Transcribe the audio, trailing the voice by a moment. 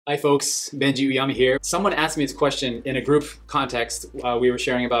Hi folks, Benji Uyami here. Someone asked me this question in a group context. We were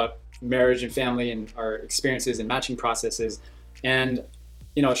sharing about marriage and family and our experiences and matching processes, and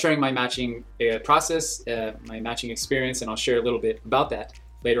sharing my matching process, my matching experience, and I'll share a little bit about that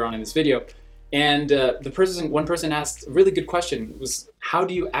later on in this video. And one person asked a really good question: was how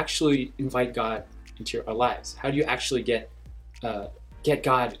do you actually invite God into our lives? How do you actually get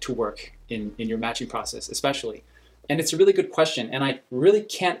God to work in your matching process, especially? And it's a really good question. And I really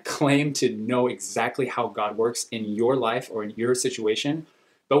can't claim to know exactly how God works in your life or in your situation.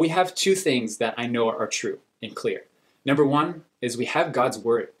 But we have two things that I know are true and clear. Number one is we have God's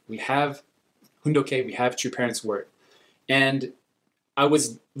word. We have Hundoke, we have True Parents' word. And I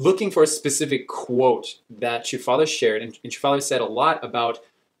was looking for a specific quote that True Father shared. And True Father said a lot about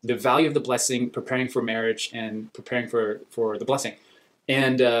the value of the blessing, preparing for marriage, and preparing for the blessing.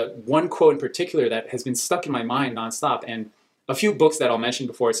 And one quote in particular that has been stuck in my mind nonstop, and a few books that I'll mention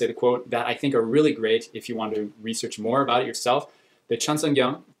before I say the quote that I think are really great if you want to research more about it yourself. The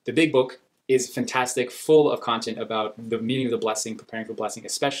Chanseongyang, the big book, is fantastic, full of content about the meaning of the blessing, preparing for blessing,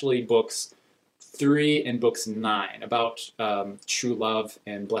 especially books 3 and books 9 about true love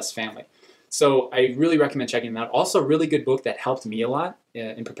and blessed family. So I really recommend checking them out. Also, a really good book that helped me a lot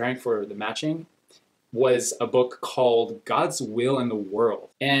in preparing for the matching was a book called God's Will in the World.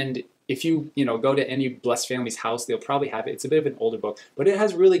 And if you go to any blessed family's house, they'll probably have it. It's a bit of an older book, but it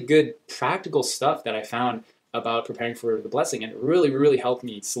has really good practical stuff that I found about preparing for the blessing, and it really, really helped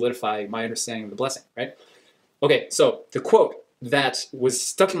me solidify my understanding of the blessing, right? Okay, so the quote that was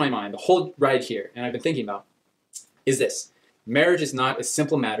stuck in my mind the whole ride here, and I've been thinking about, is this: marriage is not a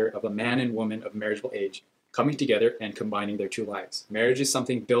simple matter of a man and woman of marriageable age coming together and combining their two lives. Marriage is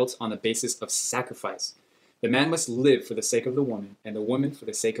something built on the basis of sacrifice. The man must live for the sake of the woman, and the woman for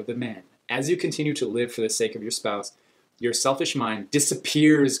the sake of the man. As you continue to live for the sake of your spouse, your selfish mind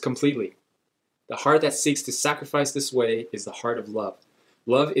disappears completely. The heart that seeks to sacrifice this way is the heart of love.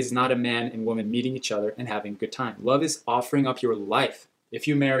 Love is not a man and woman meeting each other and having a good time. Love is offering up your life. If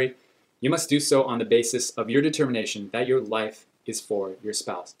you marry, you must do so on the basis of your determination that your life is for your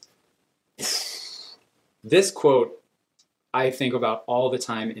spouse. This quote I think about all the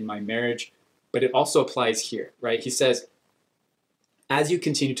time in my marriage, but it also applies here, right? He says, as you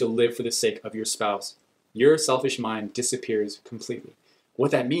continue to live for the sake of your spouse, your selfish mind disappears completely.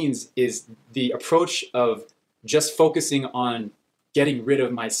 What that means is the approach of just focusing on getting rid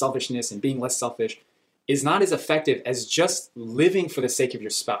of my selfishness and being less selfish is not as effective as just living for the sake of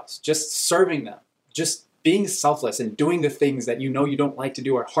your spouse, just serving them, just being selfless and doing the things that you don't like to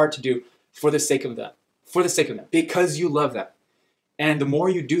do or hard to do for the sake of them. For the sake of them, because you love them. And the more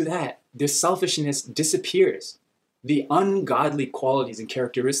you do that, the selfishness disappears. The ungodly qualities and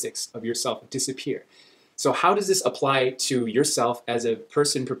characteristics of yourself disappear. So how does this apply to yourself as a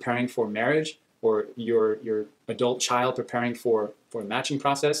person preparing for marriage, or your adult child preparing for a matching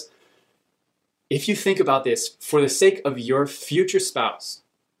process? If you think about this, for the sake of your future spouse,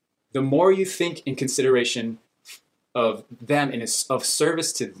 the more you think in consideration of them and of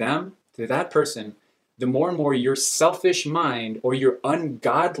service to them, to that person, the more and more your selfish mind or your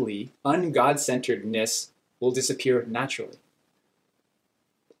ungod-centeredness will disappear naturally.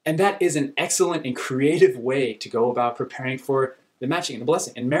 And that is an excellent and creative way to go about preparing for the matching and the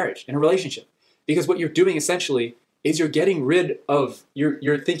blessing and marriage and a relationship. Because what you're doing essentially is you're getting rid of,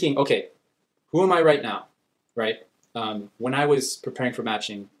 you're thinking, okay, who am I right now, right? When I was preparing for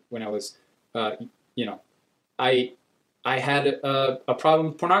matching, when I was, I had a problem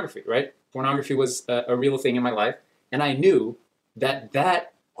with pornography, right? Pornography was a real thing in my life, and I knew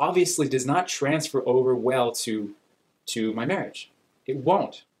that obviously does not transfer over well to my marriage. It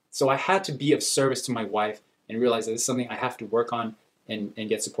won't. So I had to be of service to my wife and realize that it's something I have to work on and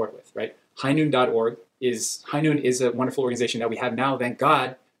get support with, right? HighNoon.org HighNoon is a wonderful organization that we have now. Thank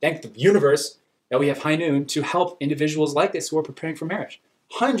God, thank the universe that we have High Noon to help individuals like this who are preparing for marriage.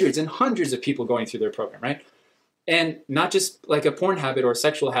 Hundreds and hundreds of people going through their program, right? And not just like a porn habit or a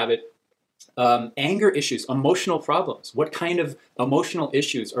sexual habit, anger issues, emotional problems. What kind of emotional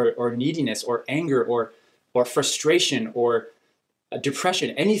issues or neediness or anger or frustration or depression,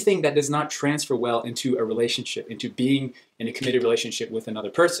 anything that does not transfer well into a relationship, into being in a committed relationship with another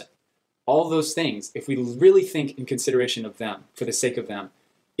person. All those things, if we really think in consideration of them, for the sake of them,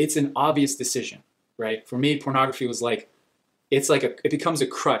 it's an obvious decision, right? For me, pornography was like, it becomes a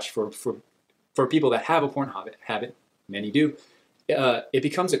crutch for people that have a porn habit, many do. It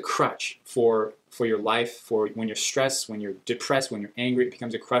becomes a crutch for your life, for when you're stressed, when you're depressed, when you're angry, it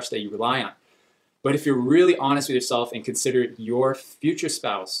becomes a crutch that you rely on. But if you're really honest with yourself and consider your future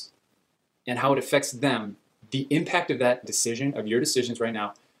spouse and how it affects them, the impact of that decision, of your decisions right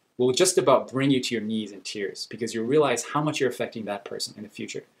now, will just about bring you to your knees in tears, because you realize how much you're affecting that person in the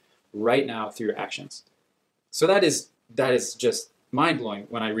future right now through your actions. So that is just mind-blowing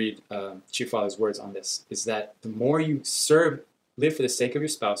when I read Chief Father's words on this, is that the more you live for the sake of your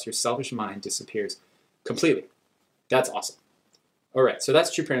spouse, your selfish mind disappears completely. That's awesome. All right, so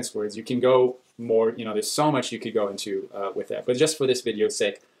that's True Parents' words. You can go more, there's so much you could go into with that. But just for this video's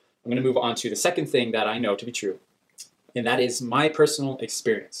sake, I'm going to move on to the second thing that I know to be true, and that is my personal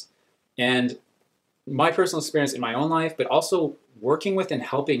experience. And my personal experience in my own life, but also working with and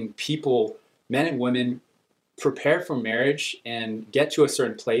helping people, men and women, prepare for marriage and get to a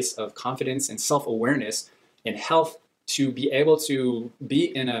certain place of confidence and self-awareness and health to be able to be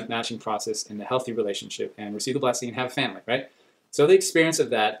in a matching process in a healthy relationship and receive the blessing and have a family, right? So the experience of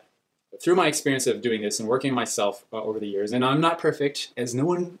that, through my experience of doing this and working myself over the years, and I'm not perfect, as no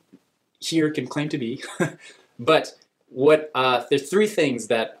one here can claim to be, but there's three things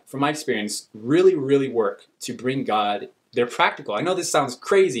that, from my experience, really, really work to bring God. They're practical. I know this sounds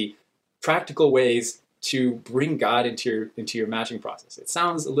crazy, practical ways to bring God into your matching process. It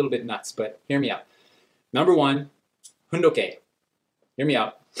sounds a little bit nuts, but hear me out. Number one, hundoke. Hear me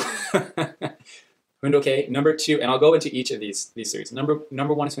out. Hundoke. Number two, and I'll go into each of these series. Number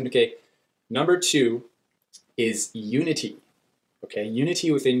one is hundoke. Number two is unity. Okay, unity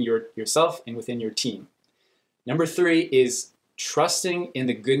within yourself and within your team. Number three is trusting in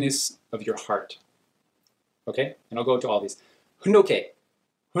the goodness of your heart. Okay, and I'll go to all these. Hundoke.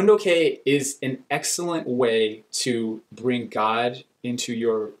 Hundoke is an excellent way to bring God into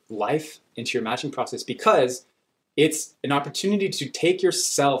your life, into your matching process, because it's an opportunity to take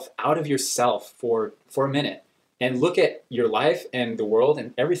yourself out of yourself for a minute and look at your life and the world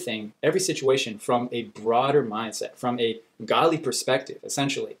and everything, every situation from a broader mindset, from a godly perspective,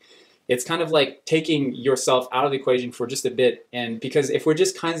 essentially. It's kind of like taking yourself out of the equation for just a bit. And because if we're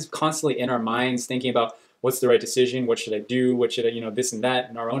just kind of constantly in our minds thinking about what's the right decision, what should I do, what should I, this and that,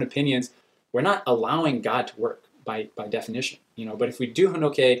 and our own opinions, we're not allowing God to work by definition. But if we do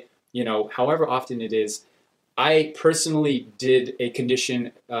hundoke, however often it is, I personally did a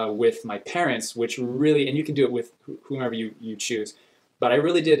condition with my parents, which really, and you can do it with whomever you choose, but I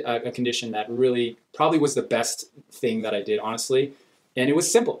really did a condition that really probably was the best thing that I did, honestly. And it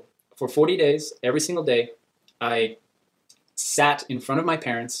was simple. For 40 days, every single day, I sat in front of my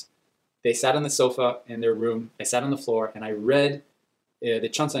parents. They sat on the sofa in their room. I sat on the floor, and I read the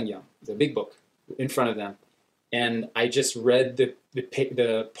Cheonseongyang, the big book, in front of them. And I just read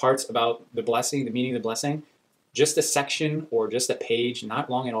the parts about the blessing, the meaning of the blessing, just a section or just a page, not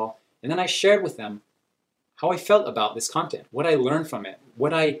long at all. And then I shared with them how I felt about this content, what I learned from it,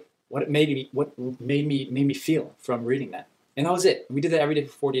 what made me feel from reading that. And that was it. We did that every day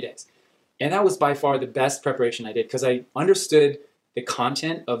for 40 days. And that was by far the best preparation I did, because I understood the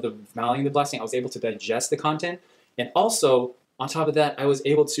content of the valuing the blessing. I was able to digest the content. And also, on top of that, I was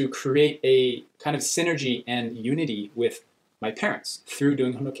able to create a kind of synergy and unity with my parents through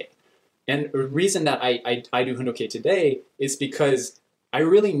doing hundoke. And the reason that I do hundoke today is because I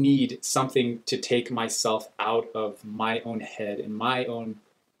really need something to take myself out of my own head and my own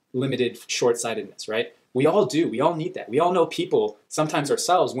limited short-sightedness, right? We all do. We all need that. We all know people, sometimes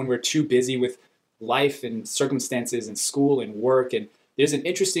ourselves, when we're too busy with life and circumstances and school and work. And there's an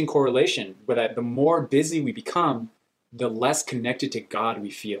interesting correlation where that the more busy we become, the less connected to God we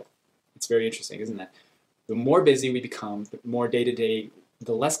feel. It's very interesting, isn't that? The more busy we become, the more day-to-day,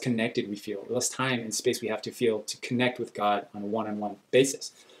 the less connected we feel, the less time and space we have to feel to connect with God on a one-on-one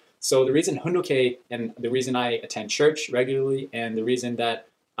basis. So the reason hundoke, and the reason I attend church regularly, and the reason that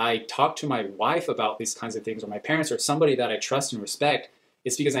I talk to my wife about these kinds of things, or my parents, or somebody that I trust and respect,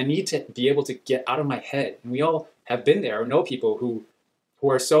 is because I need to be able to get out of my head. And we all have been there, or know people who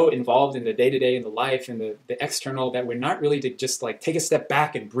are so involved in the day-to-day and the life and the external that we're not really to just like take a step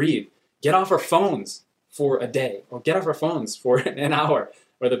back and breathe, get off our phones for a day, or get off our phones for an hour,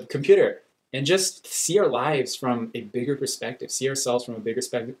 or the computer, and just see our lives from a bigger perspective, see ourselves from a bigger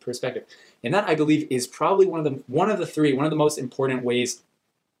perspective. And that, I believe, is probably one of the most important ways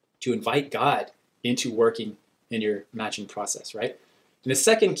to invite God into working in your matching process, right? And the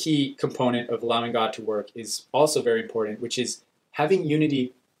second key component of allowing God to work is also very important, which is having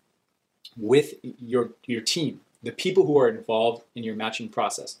unity with your team, the people who are involved in your matching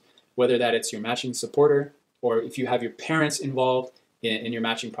process, whether that it's your matching supporter, or if you have your parents involved in your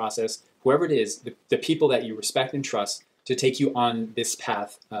matching process, whoever it is, the people that you respect and trust to take you on this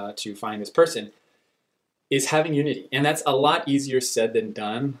path to find this person, is having unity. And that's a lot easier said than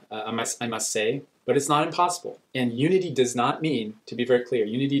done, I must say, but it's not impossible. And unity does not mean, to be very clear,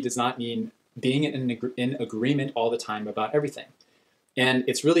 unity does not mean being in agreement all the time about everything. And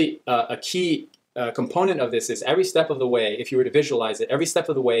it's really a key component of this is every step of the way, if you were to visualize it, every step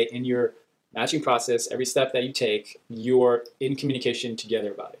of the way in your matching process, every step that you take, you're in communication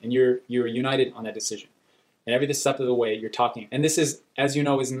together about it, and you're united on that decision. And every step of the way, you're talking. And this is, as you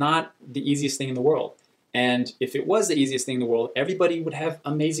know, is not the easiest thing in the world. And if it was the easiest thing in the world, everybody would have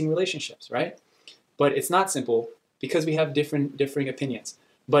amazing relationships, right? But it's not simple because we have differing opinions.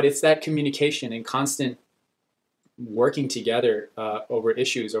 But it's that communication and constant working together over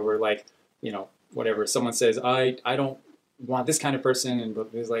issues, over like, whatever. Someone says, I don't want this kind of person, and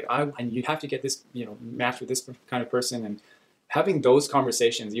it's like, and you have to get this, match with this kind of person. And having those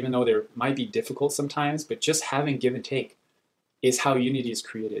conversations, even though they might be difficult sometimes, but just having give and take is how unity is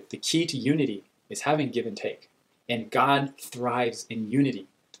created. The key to unity is having give and take. And God thrives in unity.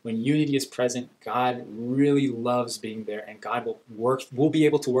 When unity is present, God really loves being there, and God will be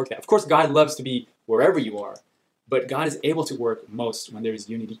able to work that. Of course, God loves to be wherever you are, but God is able to work most when there is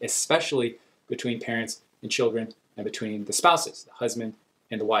unity, especially between parents and children, and between the spouses, the husband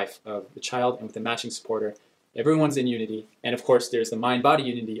and the wife of the child, and with the matching supporter. Everyone's in unity. And of course, there's the mind-body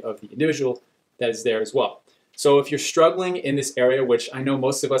unity of the individual that is there as well. So if you're struggling in this area, which I know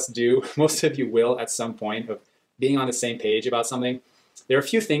most of us do, most of you will at some point, of being on the same page about something, there are a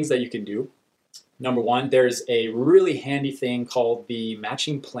few things that you can do. Number one, there's a really handy thing called the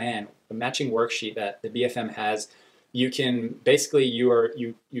matching plan, the matching worksheet that the BFM has. You can basically,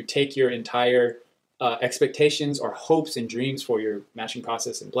 you take your entire expectations or hopes and dreams for your matching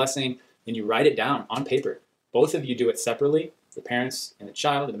process and blessing, and you write it down on paper. Both of you do it separately, the parents and the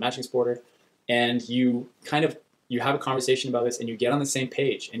child and the matching supporter, and you have a conversation about this, and you get on the same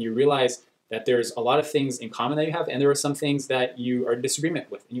page, and you realize that there's a lot of things in common that you have, and there are some things that you are in disagreement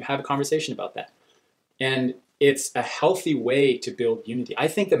with, and you have a conversation about that. And it's a healthy way to build unity. I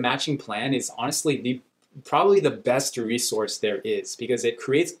think the matching plan is honestly probably the best resource there is, because it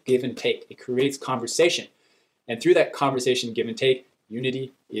creates give and take. It creates conversation. And through that conversation, give and take,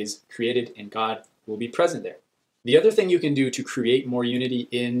 unity is created, and God will be present there. The other thing you can do to create more unity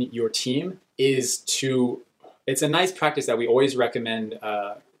in your team is it's a nice practice that we always recommend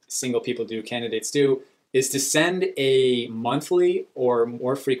single people do, candidates do, is to send a monthly or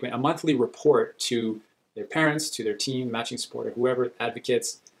more frequent, a monthly report to their parents, to their team, matching supporter, whoever,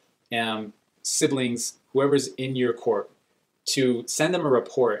 advocates, siblings, whoever's in your court, to send them a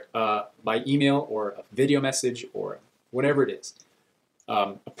report by email or a video message or whatever it is,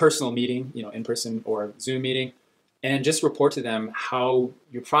 a personal meeting, in person or Zoom meeting, and just report to them how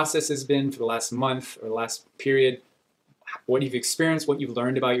your process has been for the last month or the last period, what you've experienced, what you've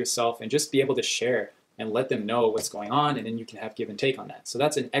learned about yourself, and just be able to share and let them know what's going on, and then you can have give and take on that. So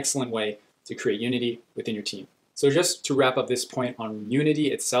that's an excellent way to create unity within your team. So just to wrap up this point on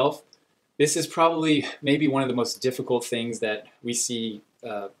unity itself, this is probably maybe one of the most difficult things that we see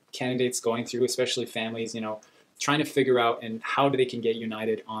candidates going through, especially families, trying to figure out and how they can get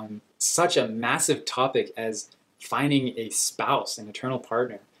united on such a massive topic as finding a spouse, an eternal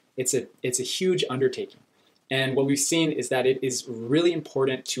partner. It's a huge undertaking. And what we've seen is that it is really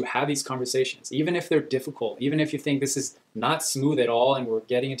important to have these conversations, even if they're difficult, even if you think this is not smooth at all and we're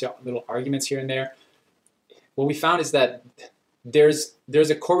getting into little arguments here and there. What we found is that there's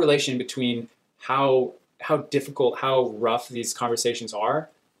a correlation between how difficult, how rough these conversations are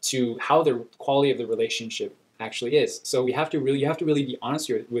to how the quality of the relationship actually is. So you have to really be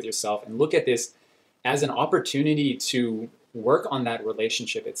honest with yourself and look at this as an opportunity to work on that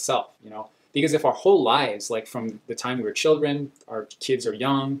relationship itself, Because if our whole lives, like from the time we were children, our kids are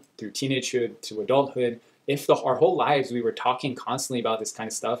young, through teenagehood to adulthood, if our whole lives we were talking constantly about this kind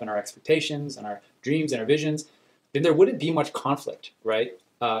of stuff and our expectations and our dreams and our visions, then there wouldn't be much conflict, right?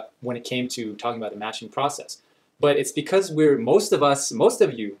 When it came to talking about the matching process. But it's because most of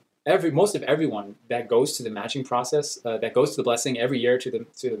everyone that goes to the matching process, that goes to the blessing every year, to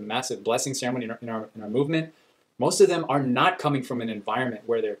the massive blessing ceremony in our movement, most of them are not coming from an environment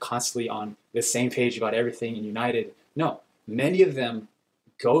where they're constantly on the same page about everything and united. No, many of them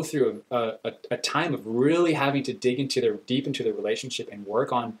go through a time of really having to dig deep into their relationship and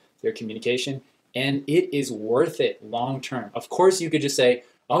work on their communication, and it is worth it long term. Of course, you could just say,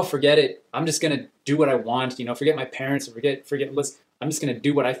 "Oh, forget it. I'm just gonna do what I want. Forget my parents. Forget. I'm just gonna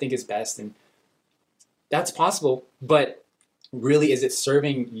do what I think is best." And that's possible, but really, is it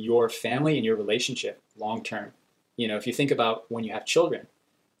serving your family and your relationship long term? If you think about when you have children,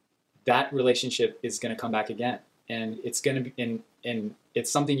 that relationship is going to come back again, and it's going to be, and it's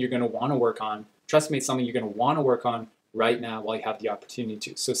something you're going to want to work on. Trust me, it's something you're going to want to work on right now while you have the opportunity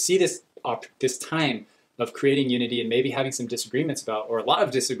to. So see this time of creating unity and maybe having some disagreements about, or a lot of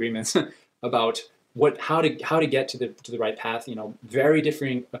disagreements about how to get to the right path. Very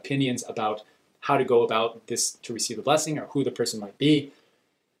differing opinions about how to go about this to receive the blessing or who the person might be.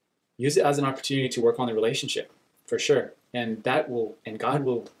 Use it as an opportunity to work on the relationship, for sure, and God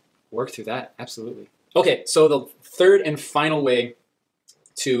will work through that, absolutely. Okay, so the third and final way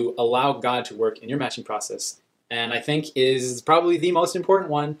to allow God to work in your matching process, and I think is probably the most important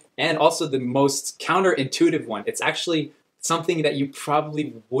one and also the most counterintuitive one. It's actually something that you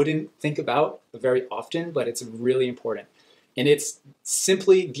probably wouldn't think about very often, but it's really important. And it's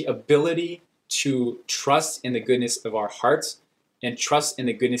simply the ability to trust in the goodness of our hearts and trust in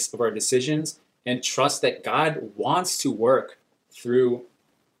the goodness of our decisions and trust that God wants to work through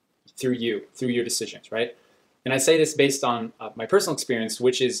you, through your decisions, right? And I say this based on my personal experience,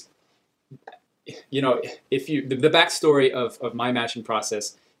 which is, if the backstory of my matching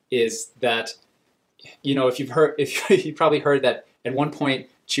process is that, if you probably heard that at one point,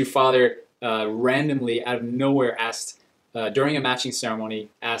 Chu Father randomly out of nowhere asked, during a matching ceremony,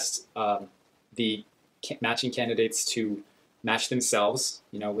 asked the matching candidates to match themselves,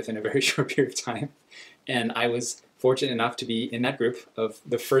 within a very short period of time. And I was fortunate enough to be in that group of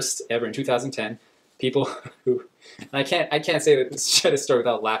the first ever in 2010 people who, I can't say that share this story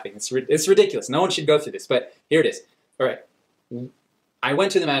without laughing. It's ridiculous. No one should go through this, but here it is. All right. I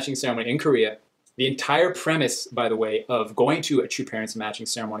went to the matching ceremony in Korea. The entire premise, by the way, of going to a True Parents matching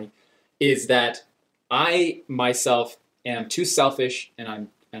ceremony is that I myself am too selfish and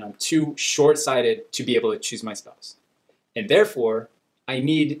I'm too short-sighted to be able to choose my spouse. And therefore, I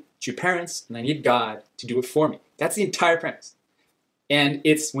need True Parents and I need God to do it for me. That's the entire premise. And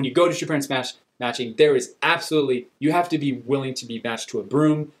it's when you go to True Parents matching, there is absolutely, you have to be willing to be matched to a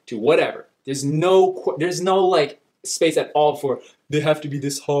broom, to whatever. There's no like space at all for they have to be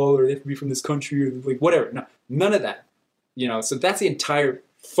this tall or they have to be from this country or like whatever. No, none of that. So that's the entire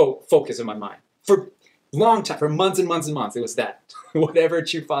focus of my mind. For a long time, for months and months and months, it was that. Whatever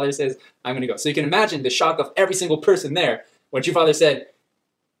True Father says, I'm going to go. So you can imagine the shock of every single person there when True Father said,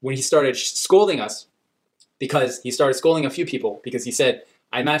 when he started scolding us, because he started scolding a few people because he said,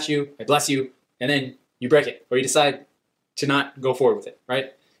 I match you, I bless you, and then you break it, or you decide to not go forward with it,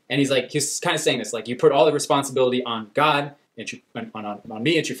 right? And he's kind of saying this, like you put all the responsibility on God, and on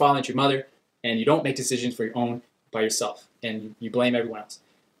me, and True Father, and True Mother, and you don't make decisions for your own by yourself, and you blame everyone else.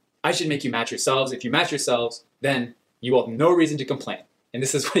 I should make you match yourselves. If you match yourselves, then you will have no reason to complain. And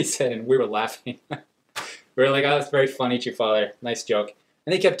this is what he said, and we were laughing. We were like, oh, that's very funny, True Father, nice joke.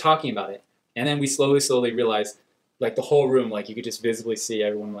 And they kept talking about it. And then we slowly realized, like the whole room, like you could just visibly see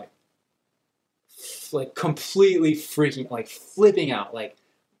everyone like completely freaking, like flipping out. Like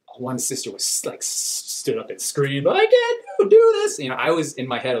one sister was like stood up and screamed, I can't do this. I was in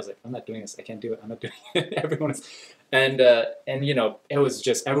my head, I was like, I'm not doing this. I can't do it. I'm not doing it. Everyone is, and it was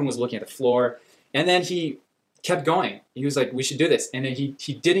just, everyone was looking at the floor. And then he kept going. He was like, we should do this. And then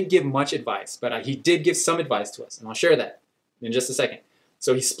he didn't give much advice, but he did give some advice to us. And I'll share that in just a second.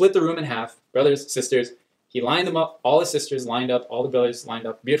 So he split the room in half, brothers, sisters. He lined them up, all the sisters lined up, all the brothers lined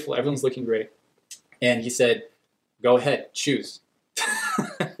up, beautiful, everyone's looking great. And he said, go ahead, choose.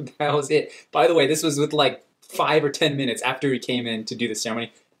 That was it. By the way, this was with like 5 or 10 minutes after he came in to do the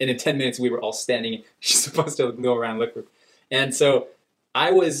ceremony. And in 10 minutes, we were all standing. She's supposed to go around and look. And so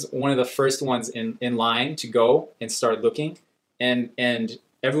I was one of the first ones in line to go and start looking. And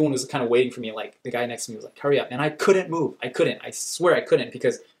everyone was kind of waiting for me. Like the guy next to me was like, hurry up. And I couldn't move. I swear I couldn't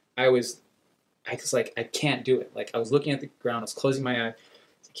because I was like, I can't do it. Like I was looking at the ground. I was closing my eye.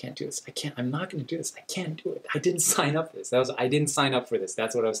 I can't do this. I'm not going to do this. I can't do it. I didn't sign up for this. I didn't sign up for this.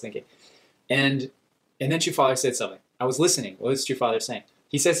 That's what I was thinking. And then True Father said something. I was listening. What was True Father saying?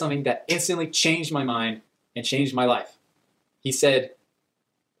 He said something that instantly changed my mind and changed my life. He said,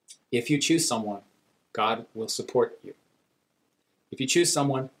 if you choose someone, God will support you. If you choose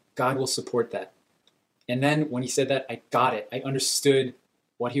someone, God will support that. And then when he said that, I got it. I understood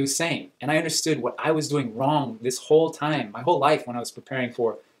what he was saying. And I understood what I was doing wrong this whole time. My whole life when I was preparing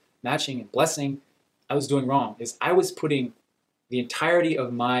for matching and blessing, I was doing wrong. Is I was putting the entirety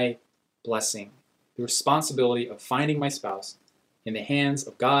of my blessing, the responsibility of finding my spouse in the hands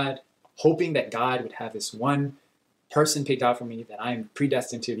of God, hoping that God would have this one person picked out for me that I'm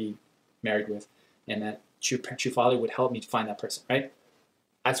predestined to be married with, and that True Father would help me to find that person, right?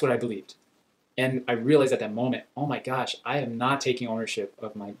 That's what I believed. And I realized at that moment, oh my gosh, I am not taking ownership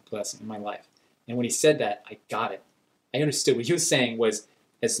of my blessing in my life. And when he said that, I got it. I understood. What he was saying was,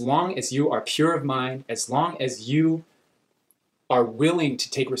 as long as you are pure of mind, as long as you are willing to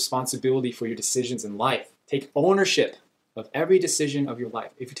take responsibility for your decisions in life, take ownership of every decision of your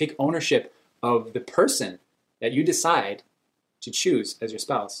life, if you take ownership of the person that you decide to choose as your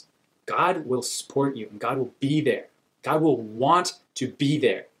spouse, God will support you and God will be there. God will want to be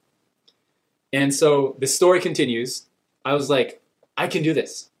there. And so the story continues. I was like, I can do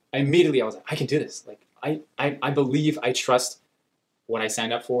this. I was like, I can do this. Like, I believe, I trust what I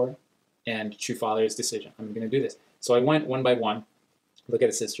signed up for and True Father's decision. I'm going to do this. So I went one by one, look at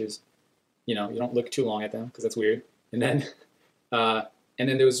the sisters. You know, you don't look too long at them because that's weird. And then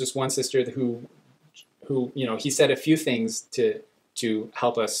there was just one sister who, you know, he said a few things to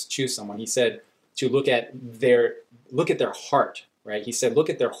help us choose someone. He said to look at their heart, right? He said, look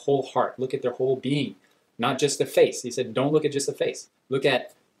at their whole heart, look at their whole being, not just the face. He said, don't look at just the face. Look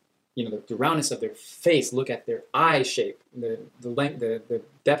at, you know, the roundness of their face. Look at their eye shape, the length, the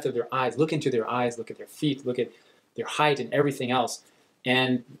depth of their eyes. Look into their eyes. Look at their feet. Look at their height and everything else,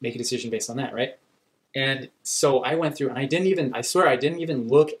 and make a decision based on that, right? And so I went through, and I swear I didn't even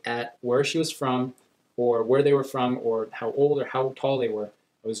look at where she was from, or where they were from, or how old or how tall they were.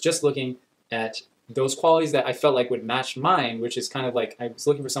 I was just looking at those qualities that I felt like would match mine, which is kind of like, I was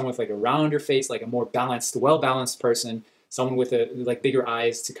looking for someone with like a rounder face, like a more balanced, well-balanced person, someone with like bigger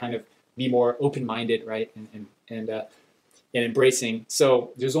eyes to kind of be more open-minded, right, and embracing.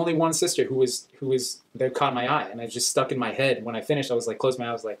 So there's only one sister who caught my eye, and it just stuck in my head. When I finished, I was like, closed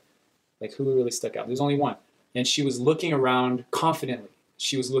my eyes, like who really stuck out? There's only one, and she was looking around confidently.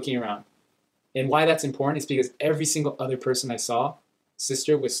 She was looking around, and why that's important is because every single other person I saw,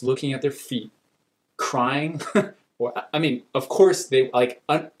 sister, was looking at their feet, crying, or I mean, of course they like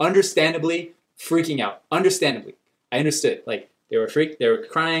understandably freaking out. Understandably, I understood. Like they were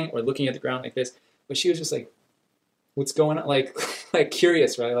crying or looking at the ground like this, but she was just like, what's going on? Like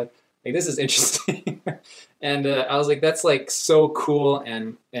curious, right? Like this is interesting. And I was like, that's like so cool.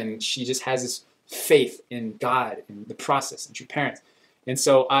 And she just has this faith in God and the process and true parents. And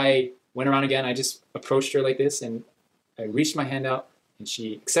so I went around again. I just approached her like this, and I reached my hand out, and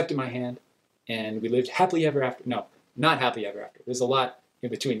she accepted my hand, and we lived happily ever after. No, not happily ever after. There's a lot in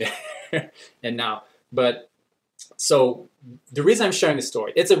between there and now. But so the reason I'm sharing this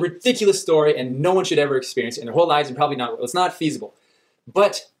story, it's a ridiculous story, and no one should ever experience it in their whole lives, and probably not. It's not feasible.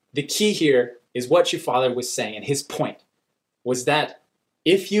 But the key here is what True Father was saying, and his point was that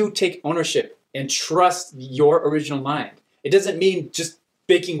if you take ownership and trust your original mind, it doesn't mean just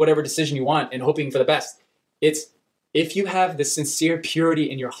making whatever decision you want and hoping for the best. It's if you have the sincere purity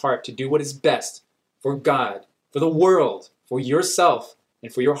in your heart to do what is best for God, for the world, for yourself,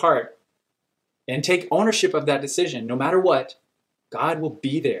 and for your heart, and take ownership of that decision, no matter what, God will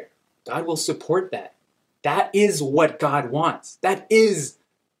be there. God will support that. That is what God wants. That is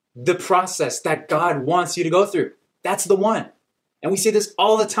the process that God wants you to go through. That's the one. And we see this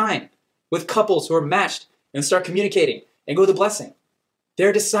all the time with couples who are matched and start communicating and go to blessing.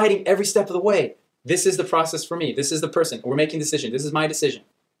 They're deciding every step of the way, this is the process for me. This is the person. We're making a decision. This is my decision.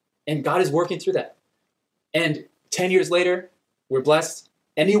 And God is working through that. And 10 years later, we're blessed.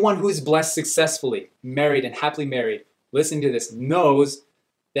 Anyone who is blessed successfully, married and happily married, listening to this, knows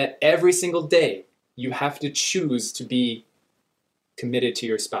that every single day you have to choose to be committed to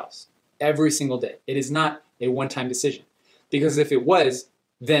your spouse. Every single day. It is not a one-time decision. Because if it was,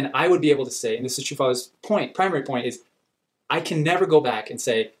 then I would be able to say, and this is True Father's point, primary point is, I can never go back and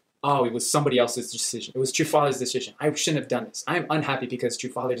say, oh, it was somebody else's decision. It was True Father's decision. I shouldn't have done this. I'm unhappy because True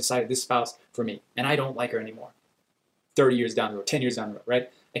Father decided this spouse for me, and I don't like her anymore. 30 years down the road, 10 years down the road,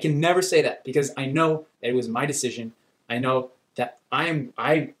 right? I can never say that because I know that it was my decision. I know that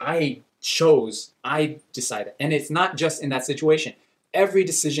I chose, I decided. And it's not just in that situation. Every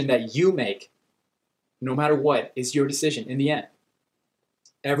decision that you make, no matter what, is your decision in the end.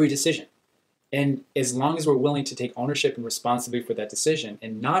 Every decision. And as long as we're willing to take ownership and responsibility for that decision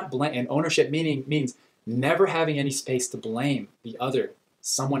and not blame, and ownership means never having any space to blame the other,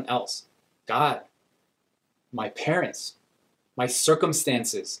 someone else, God, my parents, my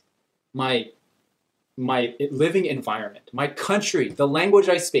circumstances, my living environment, my country, the language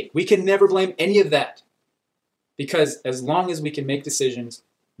I speak. We can never blame any of that. Because as long as we can make decisions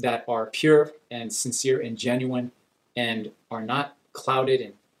that are pure and sincere and genuine and are not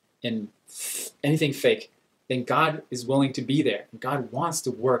clouded and anything fake, then God is willing to be there. God wants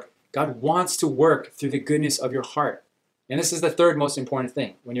to work. God wants to work through the goodness of your heart. And this is the third most important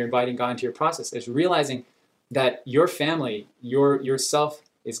thing when you're inviting God into your process, is realizing that your family, yourself,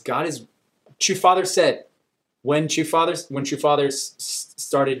 is God is. True Father said, when True Father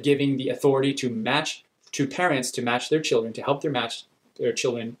started giving the authority to parents to match their children, to help their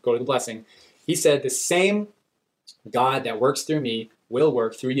children go to the blessing, he said, the same God that works through me will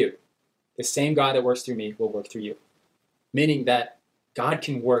work through you. The same God that works through me will work through you. Meaning that God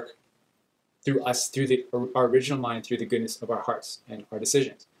can work through us, through our original mind, through the goodness of our hearts and our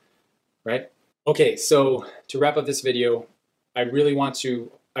decisions. right? Okay, so to wrap up this video, I really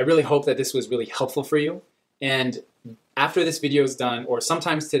hope that this was really helpful for you. And after this video is done, or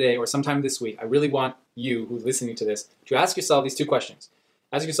sometimes today, or sometime this week, I really want you who's listening to this to ask yourself these two questions.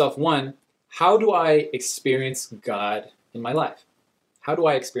 Ask yourself, one, how do I experience God in my life? How do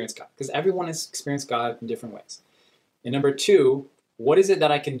I experience God? Because everyone has experienced God in different ways. And number two, what is it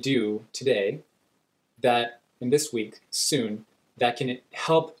that I can do today, that in this week, soon, that can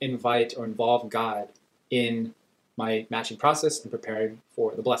help invite or involve God in my matching process and preparing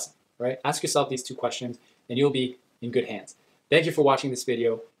for the blessing, right? Ask yourself these two questions and you'll be in good hands. Thank you for watching this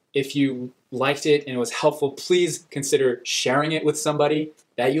video. If you liked it and it was helpful, please consider sharing it with somebody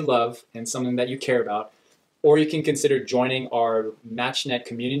that you love and someone that you care about. Or you can consider joining our MatchNet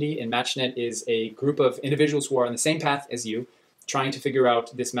community. And MatchNet is a group of individuals who are on the same path as you, trying to figure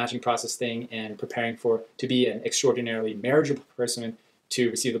out this matching process thing and preparing to be an extraordinarily marriageable person to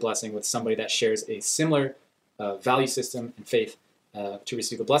receive the blessing with somebody that shares a similar value system and faith to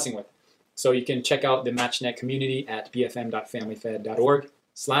receive the blessing with. So you can check out the MatchNet community at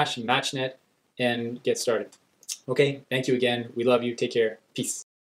bfm.familyfed.org/matchnet and get started. Okay, thank you again. We love you. Take care. Peace.